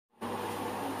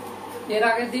এর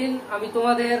আগের দিন আমি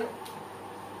তোমাদের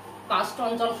কাস্ট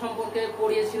অঞ্চল সম্পর্কে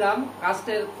পড়িয়েছিলাম,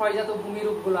 কাস্টের ক্ষয়জাত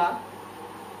ভূমিরূপগুলা।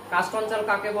 কাস্ট অঞ্চল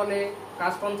কাকে বলে,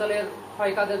 কাস্ট অঞ্চলের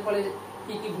ক্ষয়কাজের ফলে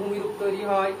কি কি ভূমিরূপ তৈরি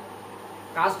হয়,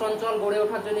 কাস্ট অঞ্চল গড়ে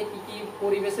ওঠার জন্য কি কি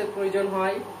পরিবেশের প্রয়োজন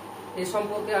হয়, এ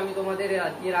সম্পর্কে আমি তোমাদের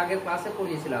এর আগের ক্লাসে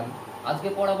পড়িয়েছিলাম। আজকে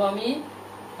পড়াবো আমি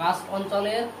কাস্ট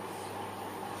অঞ্চলের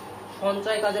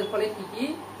সঞ্চয় কাজের ফলে কি কি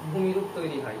ভূমিরূপ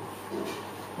তৈরি হয়।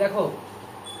 দেখো,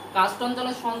 কাস্ট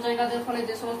অঞ্চলের সঞ্চয় কাজের ফলে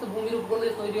যে সমস্ত ভূমিরূপগুলো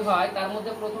তৈরি হয় তার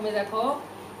মধ্যে প্রথমে দেখো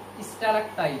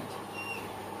স্ট্যালাকটাইট।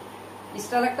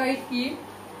 স্ট্যালাকটাইট কি?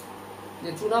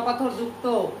 যে চুনাপাথর যুক্ত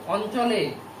অঞ্চলে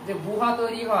যে গুহা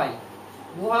তৈরি হয়,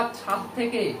 গুহার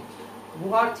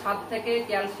ছাদ থেকে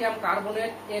ক্যালসিয়াম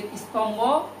কার্বনেট এর স্তম্ভ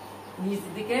নিচ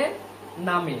দিকে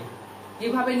নামে।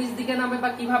 কিভাবে নিচ দিকে নামে বা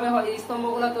কিভাবে এই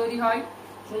স্তম্ভগুলো তৈরি হয়?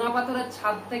 চুনাপাথরের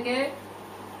ছাদ থেকে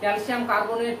ক্যালসিয়াম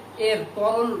কার্বনেট এর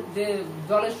তরল যে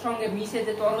জলের সঙ্গে মিশে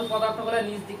যে তরল পদার্থগুলো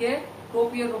নিচ দিকে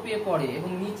টপিয়ে টপিয়ে পড়ে এবং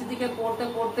নিচ দিকে পড়তে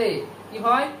পড়তে কি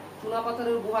হয়,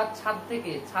 চুনাপাথরের গুহার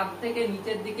ছাদ থেকে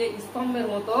নিচের দিকে স্তম্ভের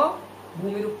মতো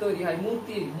ভূমিরূপ তৈরি হয়।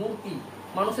 মূর্তি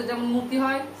মানুষের যেমন মূর্তি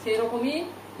হয় সেই রকমই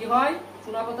কি হয়,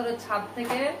 চুনাপাথরের ছাদ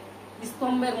থেকে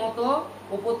স্তম্ভের মতো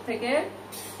উপর থেকে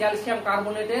ক্যালসিয়াম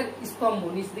কার্বনেটের স্তম্ভ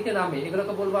নিচ দিকে নামে।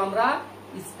 এগুলোকে বলবো আমরা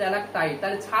স্ট্যালাকটাইট।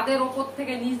 তাহলে ছাদের উপর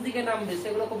থেকে নিচ দিকে নামবে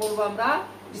সেগুলোকে বলবো আমরা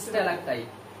স্ট্যালাকটাইট।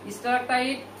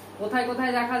 স্ট্যালাকটাইট কোথায়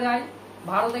কোথায় দেখা যায়?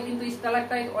 ভারতে কিন্তু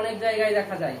স্ট্যালাকটাইট অনেক জায়গায়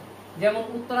দেখা যায়, যেমন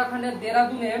উত্তরাখণ্ডের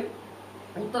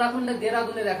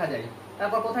দেরাদুনে দেখা যায়।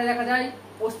 তারপর কোথায় দেখা যায়?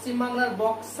 পশ্চিমবাংলার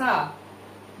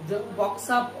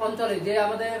বক্সা অঞ্চলে, যে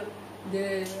আমাদের যে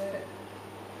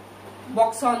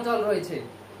বক্সা অঞ্চল রয়েছে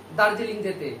দার্জিলিং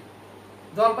যেতে,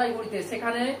 জলপাইগুড়িতে,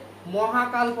 সেখানে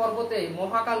মহাকাল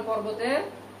পর্বতে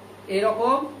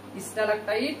এরকম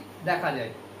স্ট্যালাকটাইট দেখা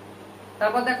যায়।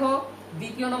 তারপর দেখো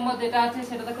দ্বিতীয় নম্বর যেটা আছে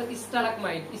সেটা দেখো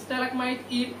স্ট্যালাকমাইট। স্ট্যালাকমাইট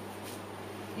কি?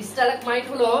 স্ট্যালাকমাইট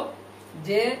হলো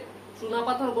যে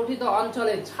চুনাপাথর গঠিত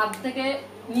অঞ্চলে ছাদ থেকে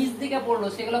নিচ দিকে পড়লো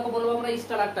সেগুলোকে বলবো আমরা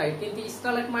স্ট্যালাকটাইট। কিন্তু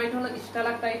স্ট্যালাকমাইট হলো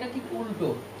স্ট্যালাকটাইটটা ঠিক উল্টো।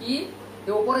 কি?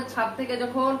 উপরের ছাদ থেকে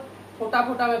যখন ফোঁটা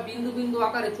ফোঁটা বা বিন্দু বিন্দু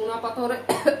আকারে চুনাপাথর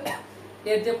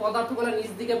এর যে পদার্থগুলো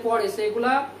নিচ দিকে পড়ে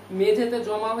সেগুলা মেঝেতে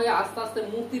জমা হয়ে আস্তে আস্তে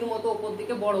মূর্তির মতো উপর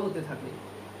দিকে বড় হতে থাকে,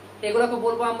 এগুলোকে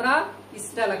বলবো আমরা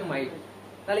স্ট্যালাকমাইট।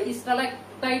 তাহলে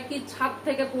স্ট্যালাকটাইট কি? ছাদ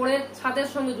থেকে পড়ে ছাদের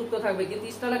সঙ্গে যুক্ত থাকবে, কিন্তু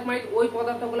স্ট্যালাকমাইট ওই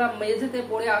পদার্থগুলো মেঝেতে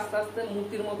পড়ে আস্তে আস্তে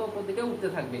মূর্তির মতো উপর দিকে উঠতে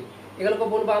থাকবে, এগুলোকে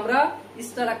বলবো আমরা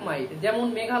স্ট্যালাকমাইট। যেমন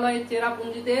মেঘালয়ের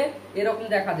চেরাপুঞ্জিতে এরকম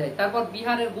দেখা যায়। তারপর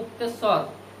বিহারের গুপ্তেশ্বর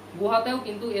গুহাতেও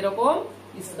কিন্তু এরকম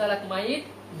স্ট্যালাকমাইট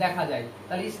দেখা যায়।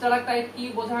 তাহলে স্ট্যালাকটাইট কি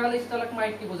বোঝা গেল,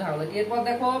 স্ট্যালাকমাইট কি বোঝা গেল। এরপর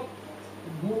দেখো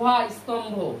গুহা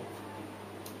স্তম্ভ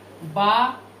বা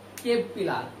কেভ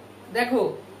পিলার। দেখো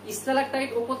স্ট্যালাকটাইট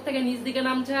উপর থেকে নিচ দিকে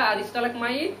নামছে আর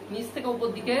স্ট্যালাকমাইট নিচ থেকে উপর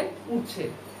দিকে উঠছে।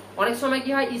 অনেক সময়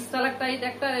কি হয়, স্ট্যালাকটাইট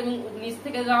একটা এবং নিচ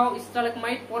থেকে যাও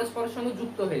স্ট্যালাকমাইট পরস্পরের সঙ্গে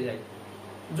যুক্ত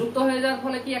হয়ে যাওয়ার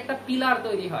ফলে কি একটা পিলার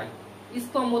তৈরি হয়,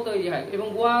 স্তম্ভ তৈরি হয় এবং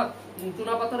গুহা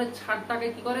চুনাপাথরের ছাদটাকে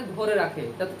কি করে ধরে রাখে,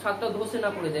 যাতে ছাদটা ধসে না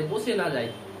পড়ে যায়, বসে না যায়।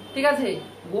 ঠিক আছে,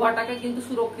 গুহাটাকে কিন্তু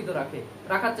সুরক্ষিত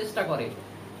রাখার চেষ্টা করে।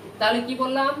 তাহলে কি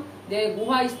বললাম যে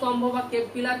গুহা স্তম্ভ বা কেভ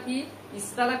পিলার কি?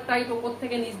 স্ট্যালাকটাইট উপর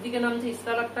থেকে নিচ দিকে নামছে,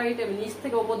 স্ট্যালাকটাইট এবং নিচ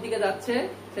থেকে উপর দিকে যাচ্ছে,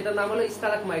 সেটার নাম হলো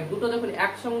স্ট্যালাকমাইট। দুটো যখন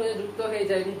একসঙ্গে যুক্ত হয়ে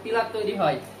যায় এবং পিলার তৈরি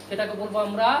হয় সেটাকে বলবো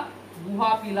আমরা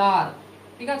গুহা পিলার।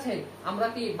 ঠিক আছে, আমরা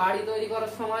কি বাড়ি তৈরি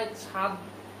করার সময়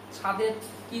ছাদে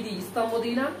কি দিই? স্তম্ভ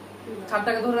দিই না,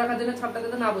 ছাদটাকে ধরে রাখার জন্য, ছাদটাকে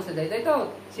না বসে যায়, তাই তো?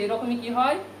 সেই রকমই কি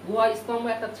হয়, গুহা স্তম্ভ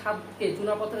একটা ছাদকে,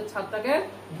 চুনাপাথরের ছাদটাকে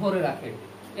ধরে রাখে,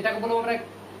 এটাকে বলবো আমরা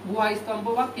গুহা স্তম্ভ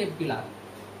বা কেভ পিলার।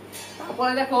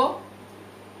 তারপরে দেখো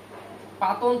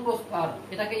পাতন প্রস্তর,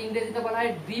 এটাকে ইংরেজিতে বলা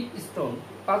হয় ড্রিপ স্টোন।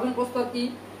 পাতন প্রস্তর কি?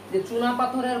 যে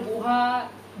চুনাপাথরের গুহা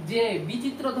যে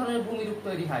বিচিত্র ধরনের ভূমিরূপ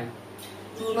তৈরি হয়,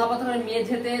 চুনাপাথরের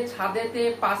মেঝেতে, ছাদেতে,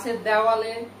 পাশের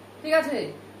দেওয়ালে, ঠিক আছে,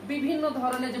 বিভিন্ন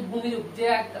ধরনের যে ভূমিরূপ, যে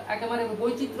একেবারে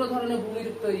বৈচিত্র্য ধরনের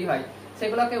ভূমিরূপ তৈরি হয়,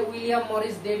 সেগুলোকে উইলিয়াম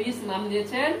মরিস ডেভিস নাম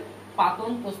দিয়েছেন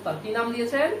পাতন প্রস্তর। কি নাম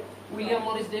দিয়েছেন? উইলিয়াম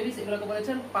মরিস ডেভিস এগুলোকে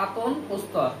বলেছেন পাতন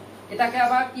প্রস্তর। এটাকে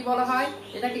আবার কি বলা হয়?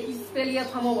 এটাকে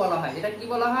স্পেলিওথামও বলা হয়। এটা কি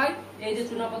বলা হয়? এই যে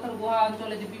চুনাপাথর গুহা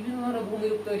অঞ্চলে যে বিভিন্ন ধরনের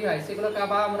ভূমিরূপ তৈরি হয় সেগুলোকে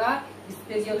আবার আমরা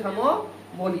স্পেলিওথামও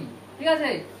বলি। ঠিক আছে,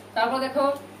 তারপর দেখো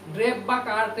ড্রেপ বা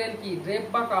কার্টেন কি? ড্রেপ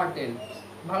বা কার্টেন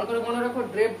ভালো করে মনে রাখো,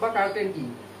 ড্রেপ বা কার্টেন কি?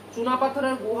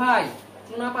 চুনাপাথরের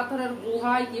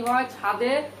গুহায় কি হয়,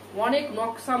 ছাদে অনেক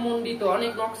নকশা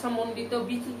মণ্ডিত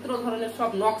বিচিত্র ধরনের সব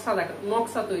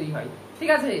নকশা তৈরি হয়। ঠিক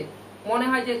আছে, মনে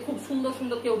হয় যে খুব সুন্দর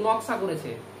সুন্দর কেউ নকশা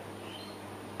করেছে,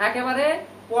 একেবারে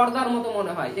পর্দার মতো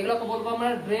মনে হয়, যেগুলোকে বলবো আমরা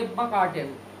ড্রেপ বা কার্টেন।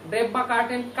 ড্রেপ বা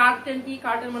কার্টেন। কার্টেন কি?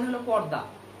 কার্টেন মানে হলো পর্দা।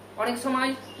 অনেক সময়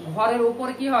ঘরের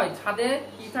উপরে কি হয়, ছাদে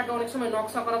কি থাকে, অনেক সময়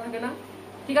নকশা করা থাকে না,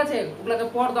 ঠিক আছে, ওগুলাকে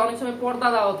পর্দা, অনেক সময় পর্দা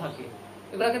দেওয়া থাকে,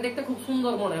 এগুলাকে দেখতে খুব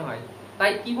সুন্দর মনে হয়।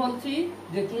 তাই কি বলছি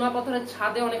যে চুনাপাথরের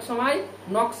ছাদে অনেক সময়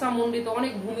নকশা মণ্ডিত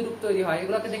অনেক ভূমিরূপ তৈরি হয়,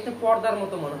 এগুলাকে দেখতে পর্দার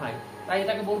মতো মনে হয়, তাই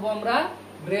এটাকে বলবো আমরা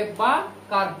ড্রেপ বা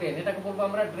কার্টেন, এটাকে বলবো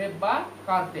আমরা ড্রেপ বা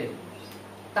কার্টেন।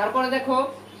 তারপরে দেখো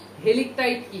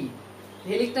হেলিকটাইট কি,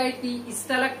 হেলিকটাইট কি,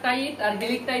 স্ট্যালাকটাইট আর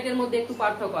হেলিকটাইটের মধ্যে একটু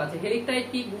পার্থক্য আছে। হেলিকটাইট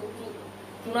কি,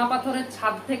 চুনাপাথরের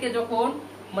ছাদ থেকে যখন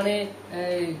মানে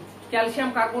ক্যালসিয়াম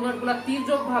কার্বনেট গুলা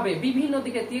তির্যক ভাবে বিভিন্ন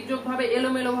দিকে তির্যক ভাবে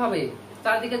এলোমেলো ভাবে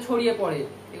চারদিকে ছড়িয়ে পড়ে,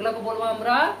 এগুলোকে বলবো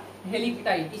আমরা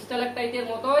হেলিকটাইট। স্ট্যালাকটাইটের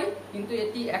মতোই কিন্তু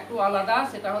এটি একটু আলাদা,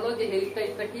 সেটা হলো যে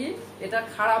হেলিকটাইটটা কি, এটা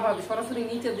খাড়া ভাবে সরাসরি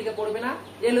নিচের দিকে পড়বে না,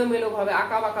 এলোমেলো ভাবে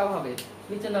আঁকা বাঁকা ভাবে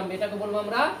নিচে নামবে, এটাকে বলবো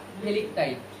আমরা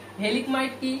হেলিকটাইট।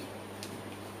 হেলিকমাইট কি,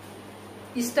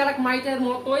 স্ট্যালাকমাইটের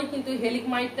মতোই কিন্তু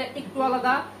হেলিকমাইটটা একটু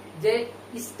আলাদা, যে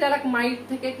স্ট্যালাকমাইট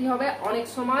থেকে কি হবে, অনেক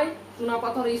সময়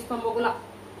চুনাপাথরের স্তম্ভগুলা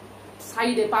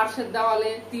সাইডে পার্শ্বের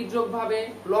দেওয়ালে তির্যক ভাবে,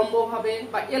 লম্ব ভাবে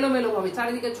বা এলোমেলো ভাবে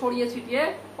চারিদিকে ছড়িয়ে ছিটিয়ে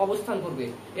অবস্থান করবে,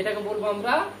 এটাকে বলবো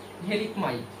আমরা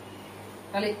হেলিকমাইট।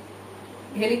 তাহলে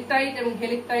হেলিকটাইট এবং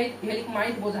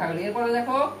হেলিকমাইট বোঝা গেল। এরপরে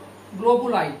দেখো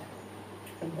গ্লোবুলাইট।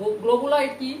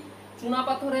 গ্লোবুলাইট কি,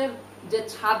 চুনাপাথরের যে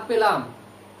ছাদ পেলাম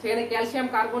সেখানে ক্যালসিয়াম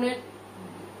কার্বনেট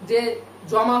যে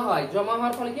জমা হয়, জমা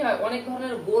হওয়ার ফলে কি হয়, অনেক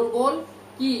ধরনের গোল গোল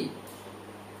কি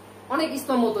অনেক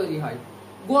স্তম্ভ তৈরি হয়,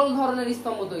 গোল ধরনের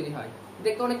স্তম্ভ তৈরি হয়,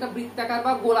 দেখতে অনেকটা বৃত্তাকার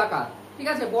বা গোলাকার, ঠিক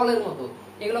আছে, বলের মতো,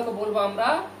 এগুলোকে বলবো আমরা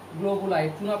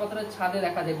গ্লোবুলাইট। চুনাপাথরের ছাদে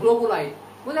দেখা যায় গ্লোবুলাইট,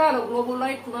 বুঝা গেল,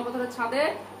 গ্লোবুলাইট চুনাপাথরের ছাদে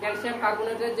ক্যালসিয়াম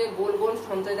কার্বনেটের যে গোল গোল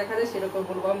সঞ্চয় দেখা যায় সেটাকে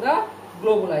বলবো আমরা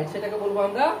গ্লোবুলাইট, সেটাকে বলবো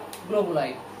আমরা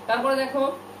গ্লোবুলাইট। তারপরে দেখো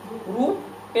রূপ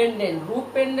পেন্ডেন্ট। রূপ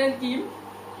পেন্ডেন্ট কি,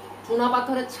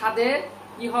 চুনাপাথরের ছাদে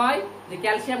কি হয় যে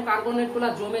ক্যালসিয়াম কার্বনেট গুলা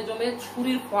জমে জমে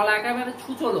ছুরির ফলা একেবারে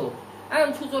ছুচলো,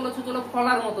 ছুচলো ছুচলো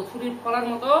ফলার মতো, ছুরির ফলার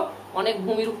মতো অনেক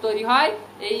ভূমিরূপ তৈরি হয়,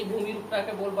 এই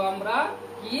ভূমিরূপটাকে বলবো আমরা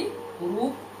কি,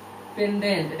 রূপ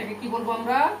পেন্ডেন্ট, এটাকে কি বলবো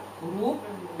আমরা রূপ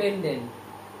পেন্ডেন্ট।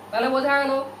 তাহলে বোঝা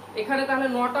গেল এখানে তাহলে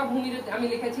 9টা ভূমিরূপ আমি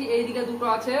লিখেছি, এইদিকে দুটো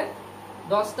আছে,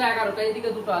 10টা 11টা, এইদিকে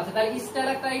দুটো আছে। তাহলে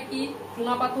স্ট্যালাকটাইট কি,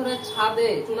 চুনাপাথরের ছাদে,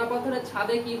 চুনাপাথরের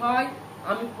ছাদে কি হয়,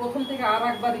 আমি প্রথম থেকে আর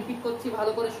একবার রিপিট করছি,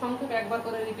 ভালো করে সংক্ষেপে একবার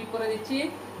করে রিপিট করে দিচ্ছি,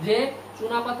 যে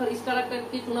চুনাপাথর স্ট্যালাকটাইট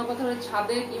কি, চুনাপাথরের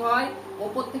ছাদে কি হয়,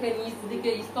 উপর থেকে নিচ দিকে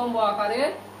স্তম্ভ আকারে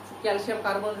ক্যালসিয়াম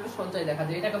কার্বনেটের সঞ্চয় দেখা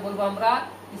যায়, এটাকে বলবো আমরা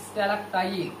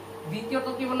স্ট্যালাকটাইট। দ্বিতীয়ত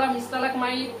কি বললাম,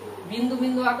 স্ট্যালাকমাইট, বিন্দু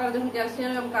বিন্দু আকারে যখন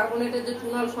ক্যালসিয়াম কার্বনেটের যে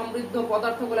চুনাল সমৃদ্ধ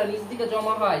পদার্থগুলো নিচ দিকে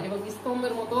জমা হয় এবং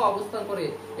স্তম্ভের মতো অবস্থান করে,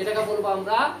 এটাকে বলবো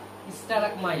আমরা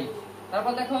স্ট্যালাকমাইট।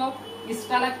 তারপর দেখো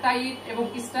স্ট্যালাকটাইট এবং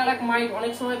স্ট্যালাকমাইট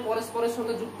অনেক সময় পরস্পরের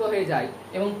সঙ্গে যুক্ত হয়ে যায়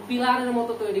এবং পিলারের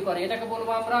মতো তৈরি করে, এটাকে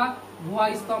বলবো আমরা গুহা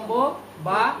স্তম্ভ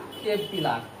বা কেভ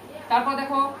পিলার। তারপর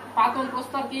দেখো পাতন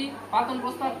প্রস্তর কি, পাতন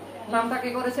প্রস্তর নামটা কে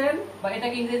করেছেন, বা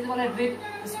এটাকে ইংরেজি বলে ড্রিপ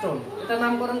স্টোন, এটা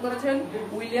নামকরণ করেছেন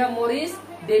উইলিয়াম মরিস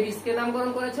ডেভিস। কে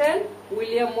নামকরণ করেছেন,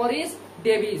 উইলিয়াম মরিস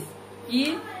ডেভিস। কি,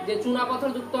 যে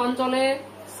চুনাপাথর যুক্ত অঞ্চলে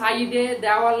সাইডে,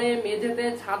 দেওয়ালে, মেঝেতে,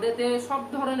 ছাদেতে সব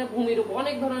ধরনের ভূমিরূপ,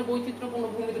 অনেক ধরনের বৈচিত্র্যপূর্ণ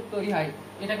ভূমিরূপ তৈরি হয়,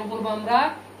 এটাকে বলবো আমরা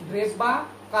ড্রেপ বা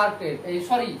কার্পেট,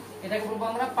 সরি এটাকে বলবো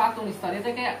আমরা পাতন স্তর।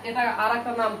 এটাকে এটা আর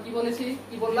একটা নাম কি বলেছি,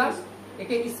 কি বললাম,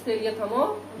 একে স্পেলিওথামও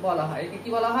বলা হয়, একে কি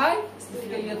বলা হয়,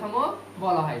 স্পেলিওথামও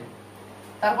বলা হয়।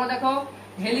 তারপর দেখো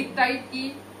হেলিকটাইট কি,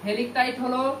 হেলিকটাইট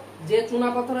হলো যে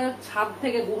চুনাপাথরের ছাদ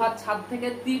থেকে, গুহার ছাদ থেকে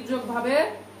তির্যক ভাবে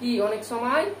কি অনেক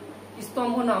সময়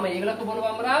স্তম্ভ নামে, এগুলোকে বলবো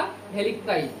আমরা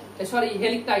হেলিকটাইট, সরি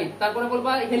হেলিকটাইট। তারপরে বলবো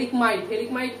হেলিকমাইট।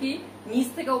 হেলিকমাইট কি, নিচ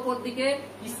থেকে উপর দিকে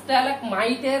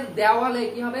স্ট্যালাকমাইটের দেওয়ালে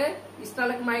কি হবে,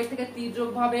 স্ট্যালাকমাইট থেকে তির্যক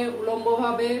ভাবে, উলম্ব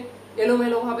ভাবে,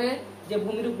 এলোমেলো ভাবে যে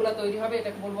ভূমিরূপ গুলা তৈরি হবে,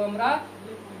 এটাকে বলবো আমরা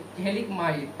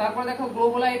হেলিকমাইট। তারপর দেখো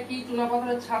গ্লোবুলাইট কি,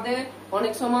 চুনাপাথরের ছাদে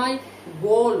অনেক সময়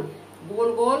গোল গোল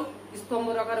গোল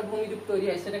স্তম্ভের আকারে ভূমিরূপ তৈরি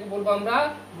হয়, সেটাকে বলবো আমরা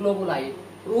গ্লোবুলাইট।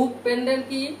 রূপ পেন্ডেন্ট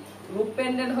কি, রূপ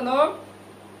পেন্ডেন্ট হলো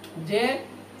যে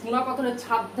চুনাপাথরের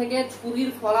ছাদ থেকে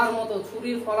ছুরির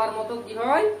ফলার মতো কি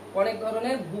হয়, অনেক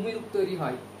ধরনের ভূমিরূপ তৈরি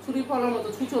হয়, ছুরির ফলার মতো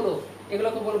ছুচলো,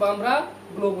 এগুলোকে বলবো আমরা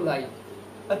গ্লোবুলাইট।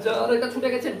 আচ্ছা, আর এটা ছুটে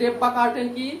গেছে ড্রেপ বা কার্টেন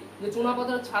কি, যে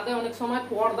চুনাপাথরের ছাদে অনেক সময়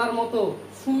পর্দার মতো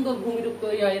সুন্দর ভূমিরূপ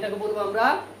তৈরি হয়, এটাকে বলবো আমরা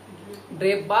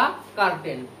ড্রেপ বা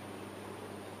কার্টেন।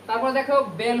 তারপর দেখো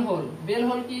বেল হোল। বেল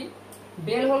হোল কি,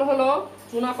 বেল হোল হলো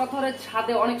চুনাপাথরের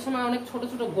ছাদে অনেক সময় অনেক ছোট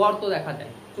ছোট গর্ত দেখা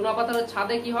যায়, চুনাপাথরের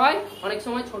ছাদে কি হয়, অনেক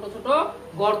সময় ছোট ছোট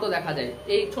গর্ত দেখা যায়,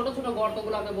 এই ছোট ছোট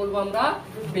গর্তগুলোকে বলবো আমরা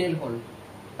বেল হোল।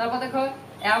 তারপর দেখো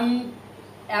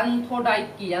অ্যানথোডাইট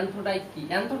কি, অ্যানথোডাইট কি,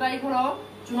 অ্যানথোডাইট হলো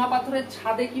চুনাপাথরের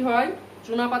ছাদে কি হয়,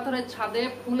 চুনাপাথরের ছাদে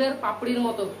ফুলের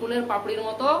পাপড়ির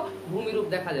মতো ভূমিরূপ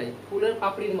দেখা যায়, ফুলের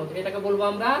পাপড়ির মতো, এটাকে বলবো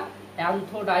আমরা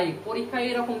অ্যান্থোডাইক। পরীক্ষায়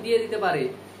এরকম দিয়ে দিতে পারে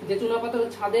যে চুনাপাথরের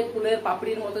ছাদে ফুলের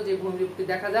পাপড়ির মতো যে ভূমিরূপটি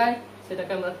দেখা যায়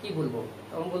সেটাকে আমরা কি বলবো,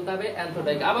 তখন বলতে হবে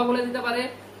অ্যান্থোডাইক। আবার বলে দিতে পারে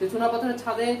যে চুনাপাথরের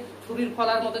ছাদে ছুরির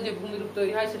ফলার মতো যে ভূমিরূপ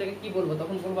তৈরি হয় সেটাকে কি বলবো,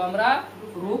 তখন বলবো আমরা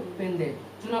রূপ পেন্ডেন্ট।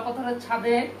 চুনাপাথরের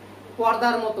ছাদে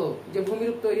পর্দার মতো যে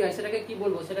ভূমিরূপ তৈরি হয় সেটাকে কি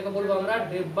বলবো, সেটাকে বলবো আমরা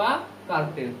ড্রেপ বা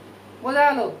কার্টেন। বোঝা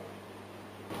গেল?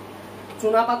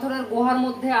 চুনাপাথরের গুহার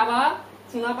মধ্যে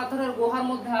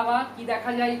আবার কি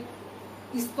দেখা যায়,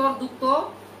 স্তরযুক্ত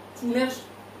চুনের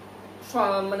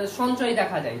মানে সঞ্চয়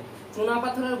দেখা যায়।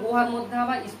 চুনাপাথরের গুহার মধ্যে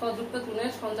আবার স্তরযুক্ত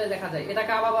চুনের সঞ্চয় দেখা যায়,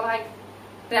 এটাকে আবার বলা হয়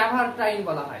ট্র্যাভারটাইন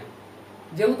বলা হয়।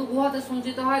 যেহেতু গুহাতে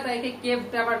সঞ্চিত হয় তাই একে কেভ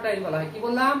ট্র্যাভারটাইন বলা হয়। কি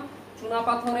বললাম?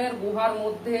 চুনাপাথরের গুহার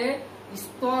মধ্যে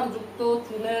স্তরযুক্ত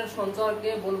চুনের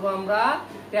সঞ্চয়কে বলবো আমরা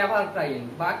ট্র্যাভারটাইন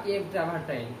বা কেভ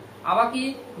ট্র্যাভারটাইন। আবার কি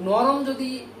নরম যদি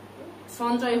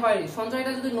সঞ্চয় হয়,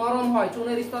 সঞ্চয়টা যদি নরম হয়,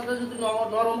 চুনের স্তরটা যদি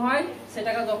নরম হয়,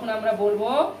 সেটাকে যখন আমরা বলবো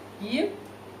কি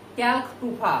ক্যালক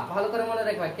টুফা। ভালো করে মনে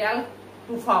রাখবে, ক্যালক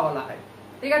টুফা বলা হয়।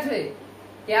 ঠিক আছে,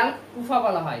 ক্যালক টুফা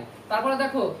বলা হয়। তারপরে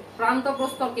দেখো প্রান্ত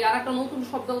প্রস্তর কি, আর একটা নতুন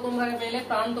শব্দ তোমরা পেলে,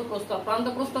 প্রান্ত প্রস্তর। প্রান্ত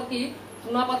প্রস্তর কি,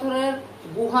 চুনাপাথরের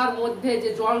গুহার মধ্যে যে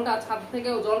জলটা ছাদ থেকে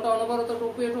জলটা অনবরত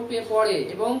টপিয়ে টপিয়ে পড়ে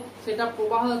এবং সেটা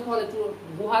প্রবাহের ফলে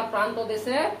গুহার প্রান্ত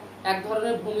দেশে এক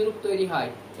ধরনের ভূমিরূপ তৈরি হয়।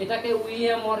 এটাকে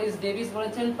উইলিয়াম মরিস ডেভিস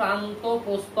বলেছেন প্রান্ত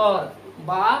প্রস্তর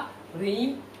বা রিম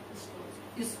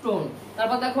স্টোন।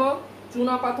 তারপর দেখো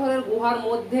চুনাপাথরের গুহার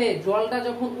মধ্যে জলটা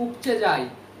যখন উপচে যায়,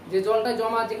 যে জলটা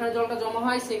যেখানে জলটা জমা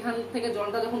হয় সেখান থেকে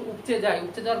জলটা যখন উপচে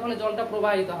যাওয়ার ফলে জলটা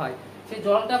প্রবাহিত হয়, সেই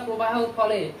জলটা প্রবাহের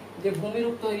ফলে যে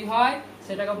ভূমিরূপ তৈরি হয়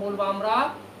সেটাকে বলবো আমরা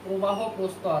প্রবাহ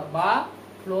প্রস্তর বা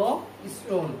ফ্লো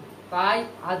স্টোন। তাই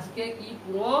আজকে কি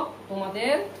পুরো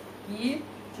তোমাদের কি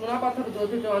চুনাপাথর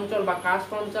যোজিত অঞ্চল বা কাস্ট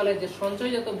অঞ্চলে যে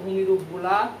সঞ্চয়জাত ভূমিরূপ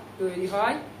গুলা তৈরি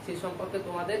হয় সেই সম্পর্কে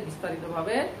তোমাদের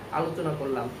বিস্তারিতভাবে আলোচনা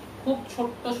করলাম। খুব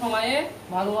ছোট্ট সময়ে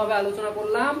ভালোভাবে আলোচনা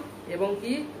করলাম এবং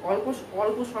কি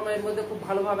অল্প সময়ের মধ্যে খুব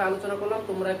ভালোভাবে আলোচনা করলাম।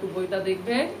 তোমরা একটু বইটা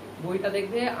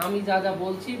দেখবে, আমি যা যা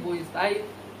বলছি বই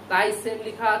তাই সেম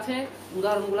লেখা আছে,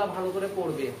 উদাহরণগুলো ভালো করে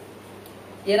পড়বে।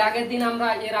 এর আগের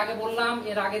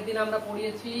দিন আমরা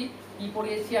পড়িয়েছি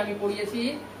আমি পড়িয়েছি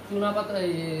চুনাপাথর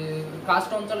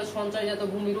কাস্ট অঞ্চলের সঞ্চয়জাত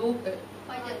ভূমিরূপ,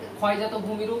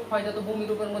 ক্ষয়জাত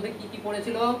ভূমিরূপের মধ্যে কি কি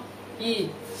পড়েছিল, কি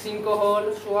সিঙ্কহোল,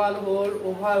 সোয়াল হোল,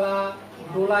 ওভালা,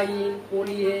 ডোলাইন,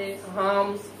 পলিয়ে,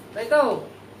 হামস, তাই তো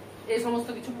এই সমস্ত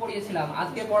কিছু পড়িয়েছিলাম।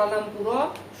 আজকে পড়ালাম পুরো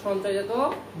সঞ্চয়জাত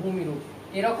ভূমিরূপ।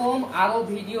 এরকম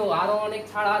আরো অনেক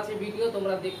ছাড়া আছে ভিডিও,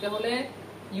 তোমরা দেখতে হলে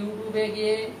ইউটিউবে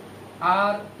গিয়ে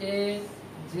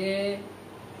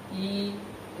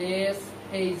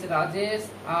RAJESH রাজেশ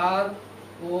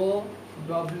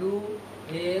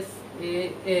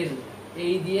ROWSAL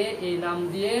এই নাম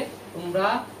দিয়ে তোমরা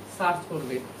সার্চ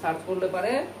করলে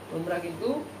পারে তোমরা কিন্তু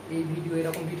এই ভিডিও,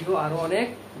 এরকম ভিডিও আরো অনেক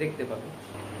দেখতে পাবে।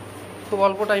 খুব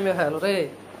অল্প টাইমে হয়ে গেল রে,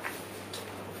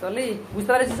 তাহলে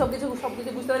বুঝতে পারছিস সবকিছু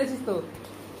বুঝতে পারছিস তো?